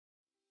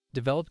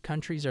Developed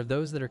countries are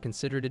those that are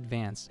considered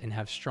advanced and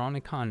have strong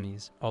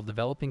economies, while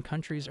developing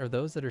countries are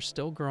those that are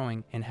still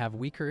growing and have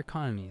weaker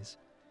economies.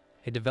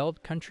 A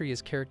developed country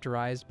is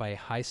characterized by a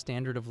high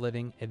standard of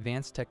living,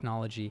 advanced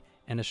technology,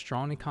 and a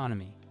strong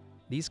economy.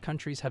 These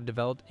countries have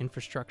developed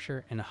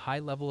infrastructure and a high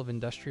level of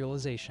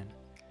industrialization.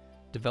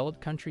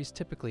 Developed countries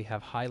typically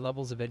have high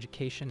levels of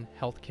education,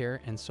 healthcare,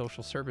 and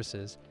social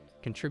services,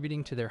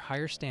 contributing to their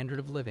higher standard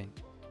of living.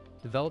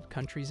 Developed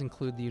countries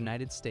include the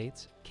United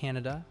States,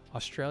 Canada,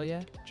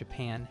 Australia,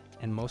 Japan,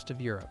 and most of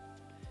Europe.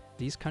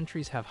 These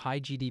countries have high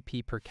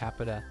GDP per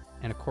capita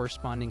and a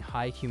corresponding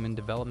high Human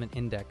Development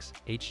Index,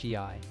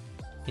 HDI,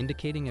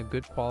 indicating a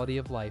good quality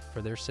of life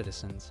for their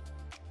citizens.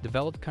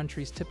 Developed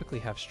countries typically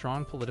have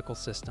strong political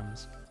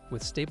systems,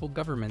 with stable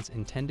governments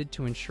intended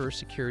to ensure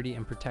security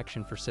and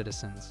protection for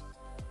citizens.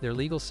 Their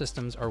legal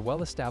systems are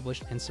well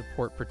established and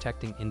support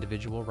protecting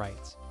individual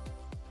rights.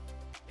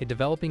 A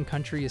developing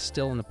country is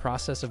still in the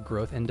process of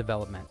growth and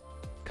development.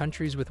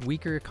 Countries with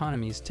weaker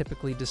economies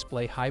typically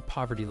display high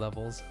poverty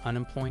levels,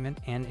 unemployment,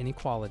 and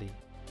inequality.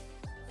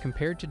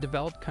 Compared to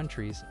developed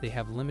countries, they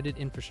have limited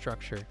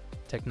infrastructure,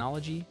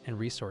 technology, and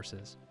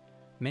resources.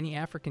 Many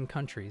African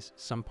countries,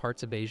 some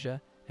parts of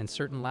Asia, and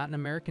certain Latin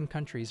American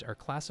countries are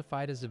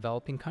classified as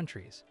developing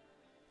countries.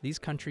 These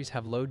countries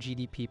have low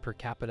GDP per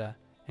capita,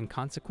 and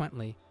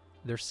consequently,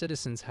 their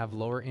citizens have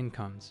lower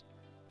incomes.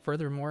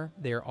 Furthermore,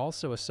 they are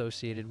also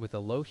associated with a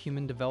low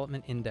Human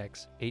Development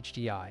Index,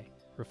 HDI,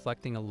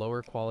 reflecting a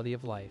lower quality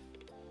of life.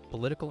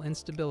 Political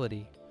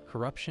instability,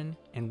 corruption,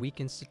 and weak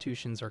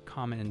institutions are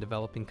common in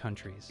developing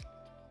countries.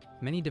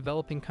 Many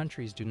developing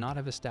countries do not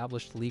have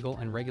established legal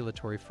and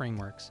regulatory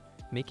frameworks,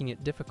 making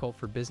it difficult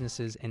for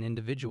businesses and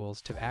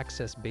individuals to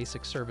access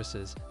basic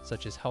services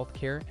such as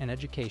healthcare and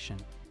education.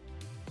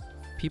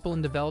 People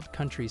in developed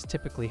countries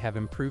typically have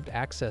improved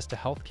access to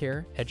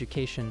healthcare,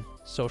 education,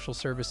 social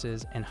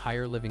services, and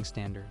higher living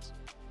standards.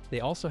 They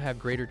also have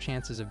greater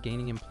chances of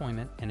gaining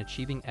employment and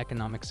achieving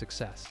economic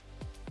success.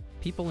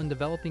 People in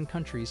developing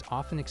countries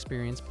often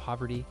experience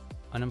poverty,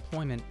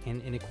 unemployment,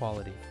 and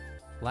inequality.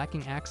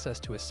 Lacking access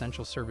to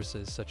essential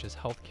services such as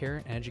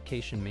healthcare and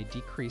education may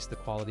decrease the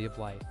quality of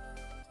life.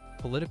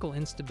 Political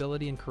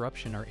instability and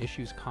corruption are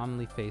issues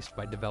commonly faced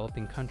by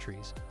developing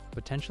countries,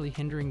 potentially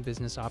hindering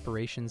business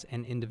operations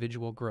and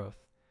individual growth.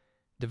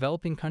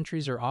 Developing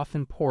countries are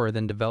often poorer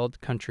than developed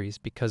countries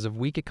because of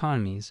weak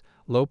economies,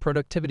 low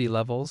productivity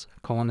levels,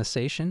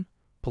 colonization,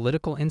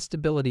 political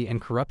instability and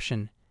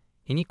corruption,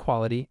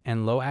 inequality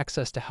and low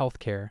access to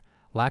healthcare,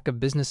 lack of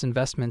business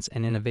investments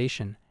and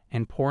innovation,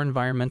 and poor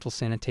environmental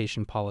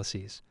sanitation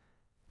policies.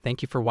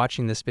 Thank you for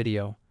watching this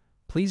video.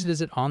 Please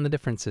visit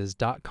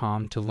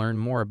onthedifferences.com to learn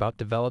more about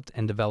developed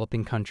and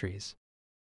developing countries.